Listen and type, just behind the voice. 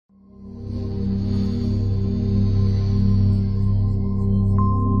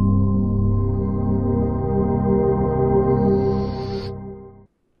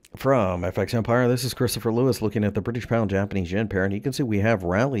From FX Empire, this is Christopher Lewis looking at the British pound Japanese yen pair, and you can see we have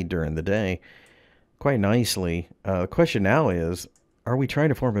rallied during the day quite nicely. The question now is, are we trying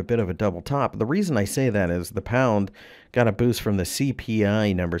to form a bit of a double top? The reason I say that is the pound got a boost from the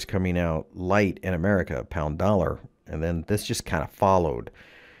CPI numbers coming out light in America, pound dollar, and then this just kind of followed.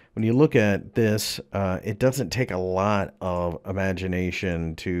 When you look at this, it doesn't take a lot of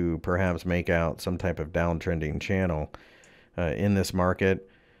imagination to perhaps make out some type of downtrending channel in this market.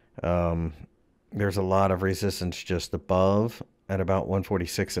 There's a lot of resistance just above at about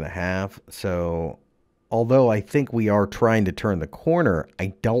 146.5. So although I think we are trying to turn the corner,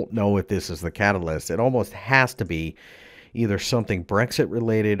 I don't know if this is the catalyst. It almost has to be either something Brexit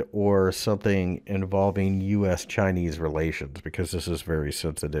related or something involving U.S.-Chinese relations, because this is very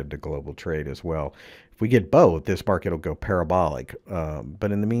sensitive to global trade as well. If we get both, this market will go parabolic.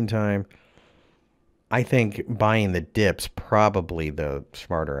 But in the meantime, I think buying the dips probably the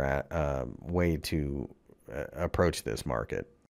smarter way to approach this market.